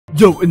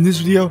Yo, in this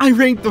video, I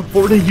ranked the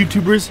Fortnite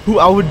YouTubers who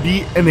I would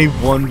beat in a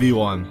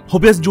 1v1.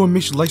 Hope you guys enjoy.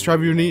 Make sure to like,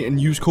 subscribe,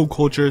 and use code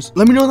cxltures.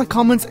 Let me know in the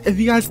comments if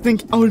you guys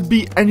think I would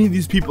beat any of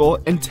these people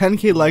in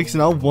 10k likes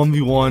and I'll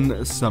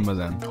 1v1 some of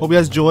them. Hope you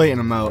guys enjoy,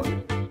 and I'm out.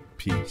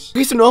 Peace.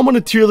 Okay, so now I'm on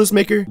a tier list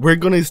maker. We're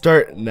gonna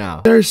start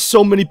now. There's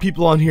so many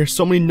people on here,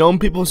 so many known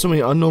people, so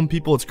many unknown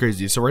people. It's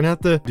crazy. So we're gonna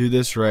have to do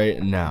this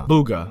right now.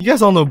 Booga. You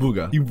guys all know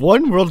Booga. He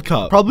won World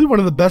Cup. Probably one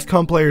of the best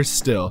comp players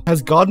still.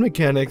 Has god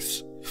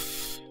mechanics.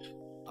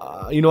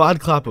 You know, I'd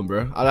clap him,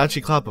 bro. I'd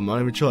actually clap him. I'm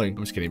not even chilling.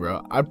 I'm just kidding,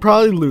 bro. I'd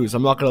probably lose.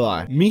 I'm not gonna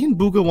lie. Me and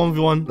Booga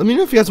 1v1. Let me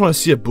know if you guys want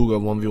to see a Booga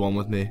 1v1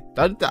 with me.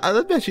 That'd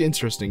be actually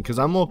interesting because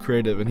I'm all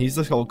creative and he's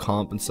like all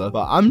comp and stuff.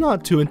 But I'm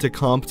not too into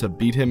comp to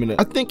beat him.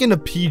 I think in a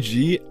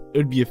PG, it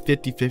would be a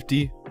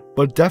 50-50.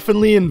 But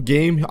definitely in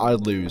game,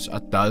 I'd lose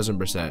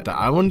 1000%.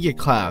 I wouldn't get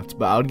clapped,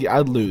 but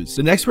I'd lose.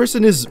 The next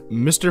person is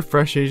Mr.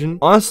 Fresh Asian.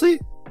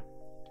 Honestly,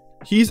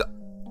 he's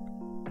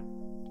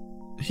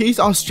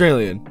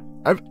Australian.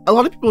 A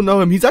lot of people know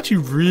him. He's actually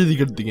really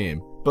good at the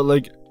game, but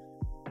like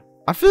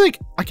I feel like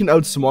I can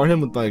outsmart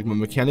him with like my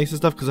mechanics and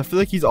stuff because I feel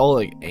like he's all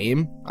like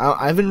aim.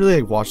 I haven't really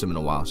like watched him in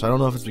a while, so I don't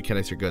know if his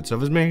mechanics are good. So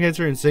if his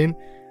mechanics are insane,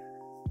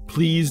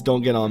 please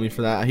don't get on me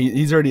for that.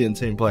 He's already an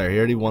insane player. He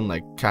already won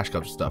like cash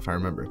cup stuff, I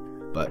remember.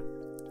 But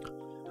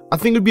I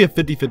think it would be a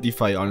 50-50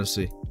 fight,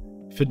 honestly.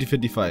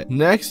 50-50 fight.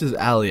 Next is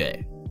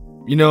Alia.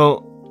 You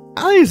know,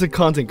 Ali is a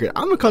content creator.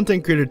 I'm a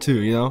content creator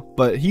too, you know,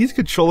 but he's a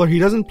controller. He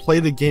doesn't play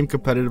the game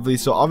competitively,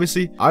 so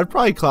obviously I'd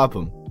probably clap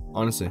him,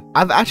 honestly.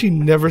 I've actually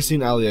never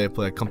seen Ali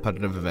play a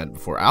competitive event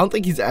before. I don't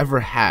think he's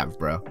ever have,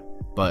 bro,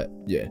 but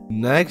yeah.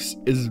 Next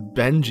is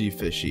Benji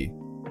Fishy.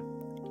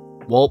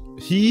 Well,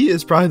 he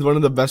is probably one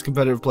of the best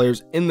competitive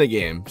players in the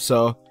game,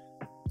 so,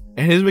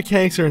 and his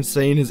mechanics are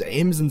insane. His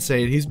aim is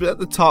insane. He's been at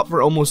the top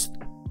for almost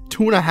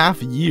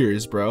 2.5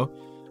 years, bro.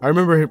 I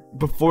remember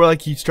before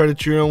like he started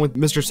cheering on with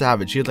Mr.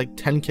 Savage, he had like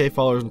 10k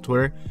followers on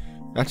Twitter.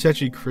 That's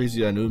actually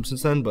crazy. I knew him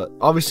since then, but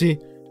obviously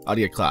I'd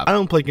get clapped. I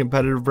don't play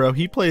competitive, bro.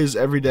 He plays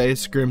every day,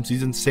 scrims.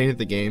 He's insane at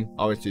the game.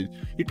 Obviously,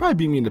 he'd probably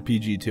beat me in the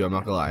PG too. I'm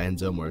not gonna lie, and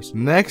Zone Wars.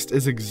 Next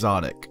is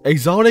Exotic.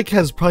 Exotic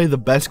has probably the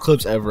best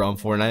clips ever on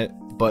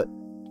Fortnite, but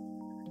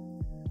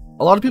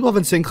a lot of people have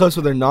insane clips,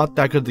 but they're not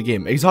that good at the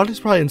game. Exotic's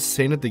probably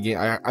insane at the game.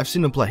 I've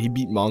seen him play. He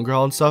beat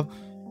Mongrel and stuff,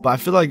 but I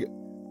feel like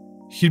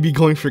he'd be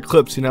going for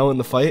clips, you know, in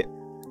the fight.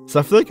 So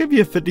I feel like it'd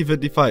be a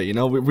 50-50 fight, you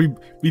know,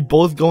 we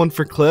both going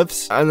for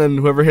clips, and then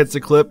whoever hits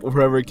the clip or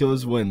whoever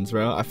kills wins,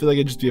 bro. I feel like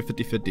it'd just be a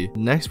 50-50.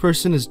 Next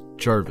person is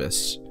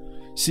Jarvis.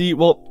 See,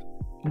 well,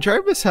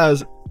 Jarvis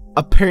has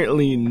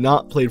apparently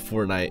not played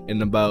Fortnite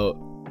in about,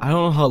 I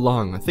don't know how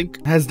long. I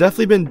think has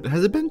it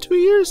been 2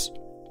 years?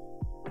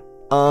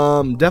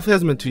 Definitely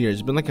hasn't been 2 years.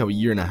 It's been like a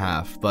year and a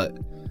half, but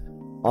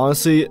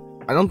honestly,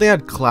 I don't think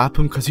I'd clap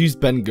him because he's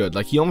been good.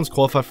 Like, he almost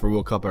qualified for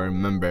World Cup, I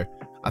remember.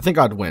 I think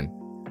I'd win.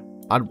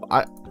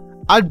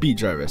 I'd beat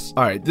Jarvis.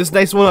 Alright, this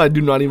next one I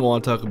do not even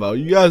want to talk about.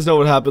 You guys know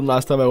what happened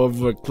last time I went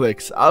for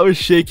clicks. I was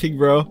shaking,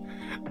 bro.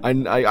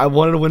 I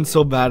wanted to win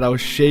so bad. I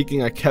was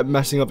shaking. I kept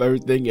messing up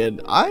everything,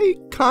 and I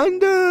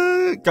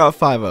kinda got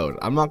 5-0'd.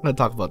 I'm not gonna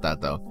talk about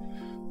that though.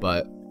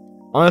 But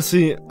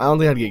honestly, I don't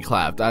think I'd get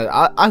clapped.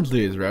 I'd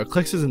lose, bro.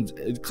 Clicks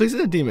is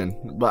a demon,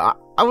 but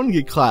I wouldn't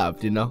get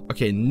clapped, you know.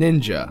 Okay,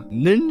 Ninja.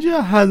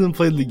 Ninja hasn't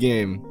played the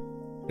game,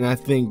 and I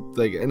think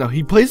like, you know,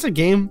 he plays the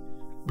game,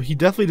 but he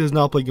definitely does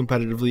not play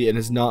competitively and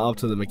is not up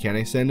to the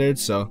mechanic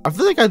standards. So I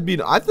feel like I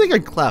think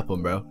I'd clap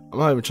him, bro. I'm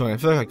not even trying. I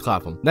feel like I'd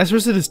clap him. Next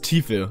person is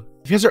Tfue.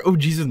 If you guys are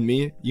OGs with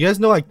me, you guys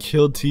know I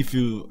killed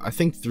Tfue, I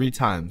think 3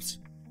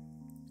 times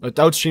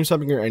without stream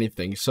subbing or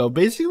anything. So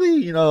basically,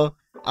 you know,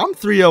 I'm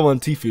 3-0 on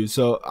Tfue.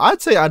 So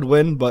I'd say I'd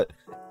win, but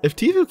if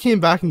Tfue came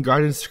back and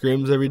guarded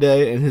scrims every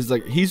day, and his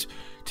like,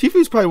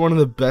 Tfue's probably one of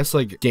the best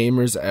like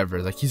gamers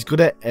ever. Like, he's good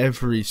at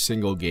every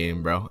single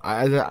game, bro.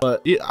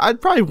 But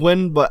I'd probably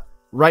win, but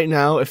right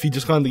now, if he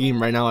just got in the game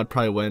right now, I'd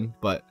probably win.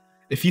 But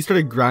if he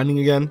started grinding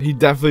again, he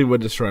definitely would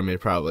destroy me,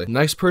 probably.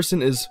 Next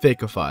person is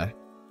Fakeify.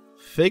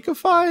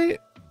 Fakeify,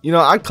 you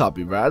know, I'd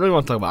copy, bro. I don't even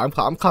want to talk about it.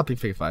 I'm copying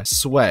Fakeify.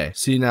 Sway.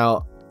 See,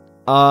 now,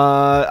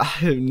 I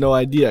have no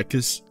idea,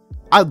 because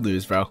I'd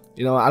lose, bro.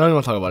 You know, I don't even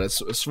want to talk about it.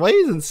 Sway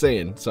is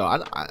insane, so I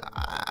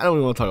don't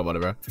even want to talk about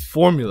it, bro.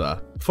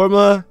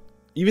 Formula,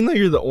 even though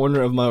you're the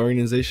owner of my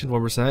organization,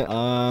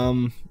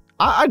 1%,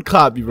 I'd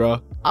clap you, bro.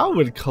 I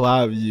would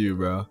clap you,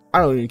 bro.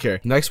 I don't even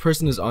care. Next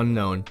person is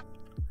Unknown.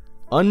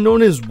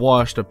 Unknown is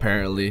washed,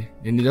 apparently,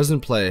 and he doesn't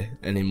play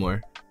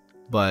anymore.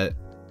 But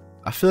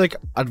I feel like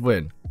I'd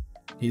win.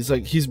 Since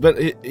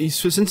he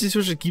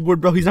switched to keyboard,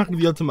 bro, he's not gonna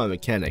be up to my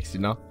mechanics, you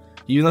know?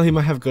 Even though he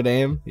might have good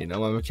aim, you know,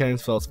 my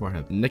mechanics felt smart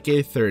him. Nick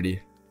A30.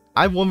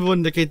 I've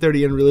 1v1 Nick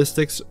A30 in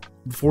realistics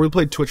before we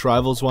played Twitch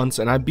Rivals once,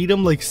 and I beat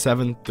him like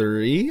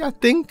 7-3, I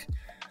think.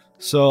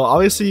 So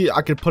obviously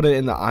I could put it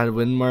in the I'd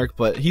win mark,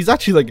 but he's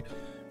actually like,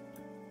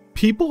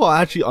 people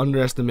actually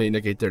underestimate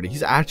Nick A30.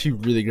 He's actually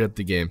really good at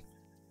the game.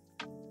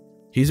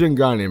 He's been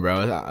grinding,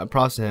 bro.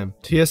 Props to him.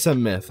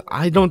 TSM Myth.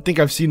 I don't think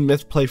I've seen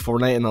Myth play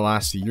Fortnite in the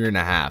last year and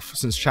a half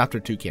since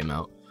Chapter 2 came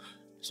out.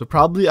 So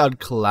probably I'd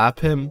clap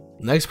him.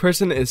 Next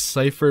person is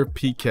Cypher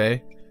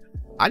PK.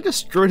 I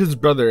destroyed his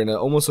brother in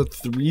almost a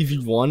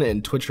 3v1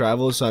 in Twitch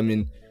Rivals, so I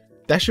mean,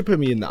 that should put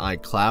me in the I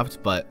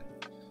clapped, but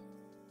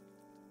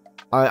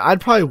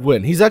I'd probably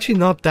win. He's actually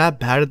not that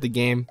bad at the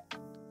game.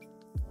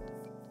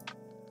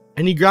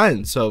 And he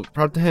grinds, so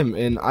proud to him,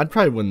 and I'd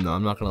probably win though,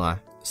 I'm not gonna lie.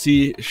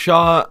 See,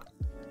 Shaw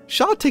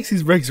takes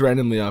these rigs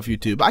randomly off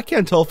YouTube. I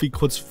can't tell if he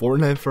quits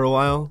Fortnite for a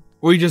while,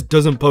 or he just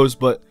doesn't post,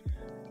 but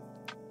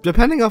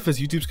depending off his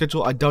YouTube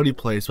schedule, I doubt he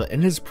plays, but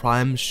in his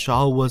prime,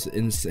 Shaw was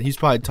insane. He's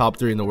probably top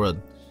 3 in the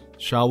world.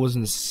 Shaw was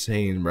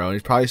insane, bro.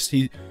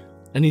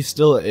 And he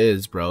still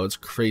is, bro. It's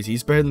crazy.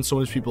 He's better than so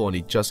many people, and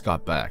he just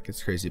got back.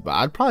 It's crazy, but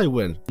I'd probably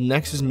win.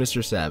 Next is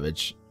Mr.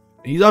 Savage.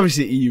 He's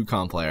obviously an EU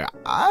comp player.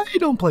 I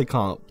don't play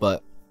comp,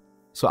 but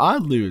so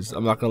I'd lose.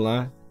 I'm not gonna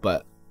lie,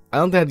 but I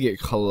don't think I'd get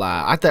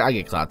clapped. I think I'd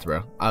get clapped,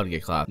 bro. I would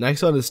get clapped.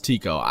 Next one is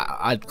Tico.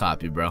 I'd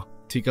clap you, bro.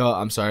 Tico,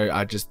 I'm sorry.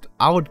 I don't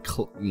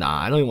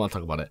even want to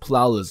talk about it.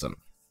 Pluralism.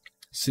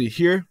 See,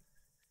 here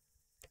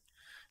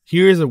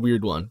is a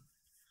weird one.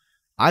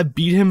 I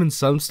beat him in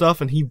some stuff,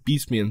 and he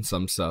beats me in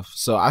some stuff.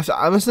 So I'm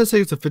just gonna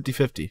say it's a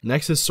 50-50.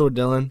 Next is Sword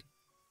Dylan.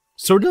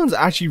 Sword Dylan's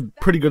actually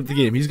pretty good at the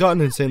game. He's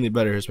gotten insanely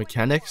better. His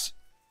mechanics.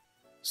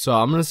 So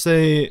I'm gonna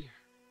say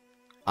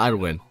I'd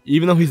win,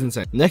 even though he's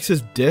insane. Next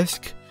is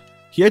Disc.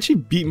 He actually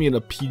beat me in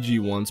a PG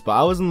once, but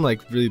I wasn't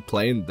like really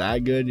playing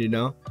that good, you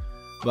know.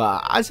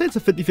 But I'd say it's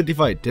a 50-50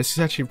 fight. Disc is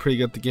actually pretty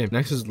good at the game.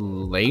 Next is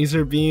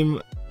Laser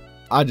Beam.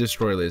 I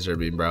destroy Laser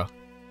Beam, bro.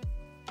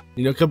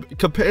 You know,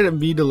 compared to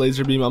me to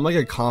Laser Beam, I'm like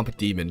a comp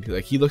demon.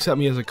 Like, he looks at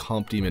me as a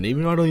comp demon,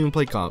 even though I don't even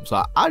play comp.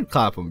 So I'd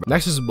clap him, bro.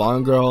 Next is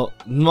Mongrel.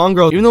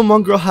 Mongrel, even though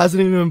Mongrel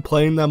hasn't even been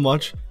playing that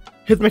much,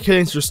 his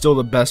mechanics are still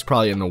the best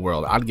probably in the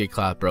world. I'd get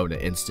clapped, bro, in an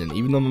instant.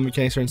 Even though my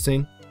mechanics are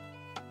insane.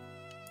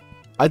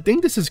 I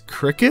think this is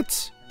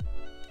Crickets.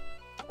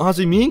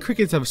 Honestly, me and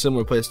Crickets have a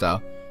similar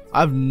playstyle. I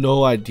have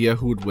no idea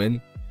who would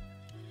win.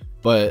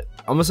 But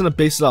I'm just going to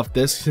base it off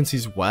this since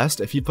he's West.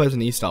 If he plays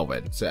in East, I'll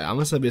win. So I'm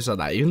just going to base it on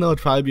that. Even though it'd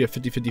probably be a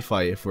 50-50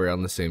 fight if we're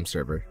on the same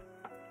server.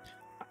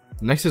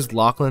 Next is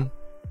Lachlan.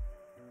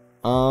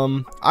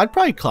 I'd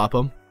probably clap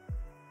him.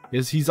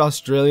 Because he's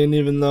Australian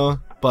even though.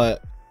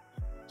 But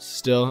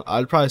still,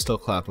 I'd probably still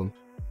clap him.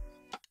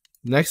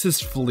 Next is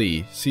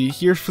Flea. See,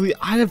 here Flea,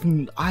 I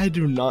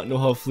do not know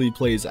how Flea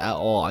plays at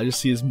all. I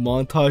just see his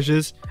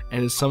montages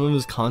and some of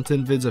his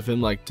content vids of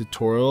him like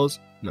tutorials,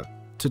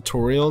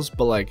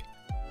 but like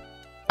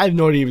I have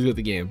no idea if he's good at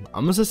the game.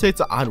 I'm gonna say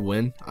it's an odd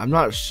win. I'm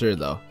not sure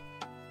though.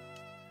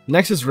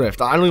 Next is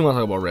Rift. I don't even want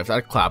to talk about Rift.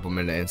 I'd clap him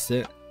in an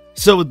instant.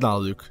 So would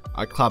Naluk.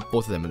 I'd clap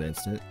both of them in an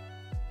instant.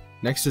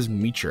 Next is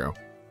Mitro.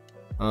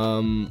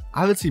 I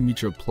haven't seen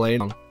Mitro play,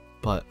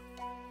 but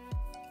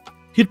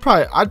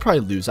I'd probably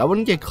lose. I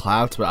wouldn't get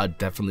clapped, but I'd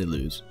definitely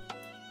lose.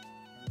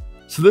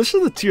 So this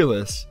is the tier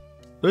list.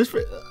 It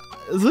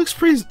looks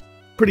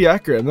pretty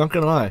accurate, I'm not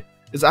gonna lie.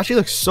 It actually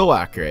looks so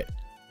accurate.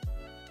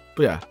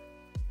 But yeah.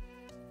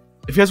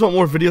 If you guys want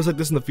more videos like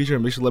this in the future,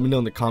 make sure to let me know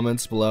in the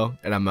comments below,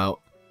 and I'm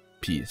out.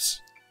 Peace.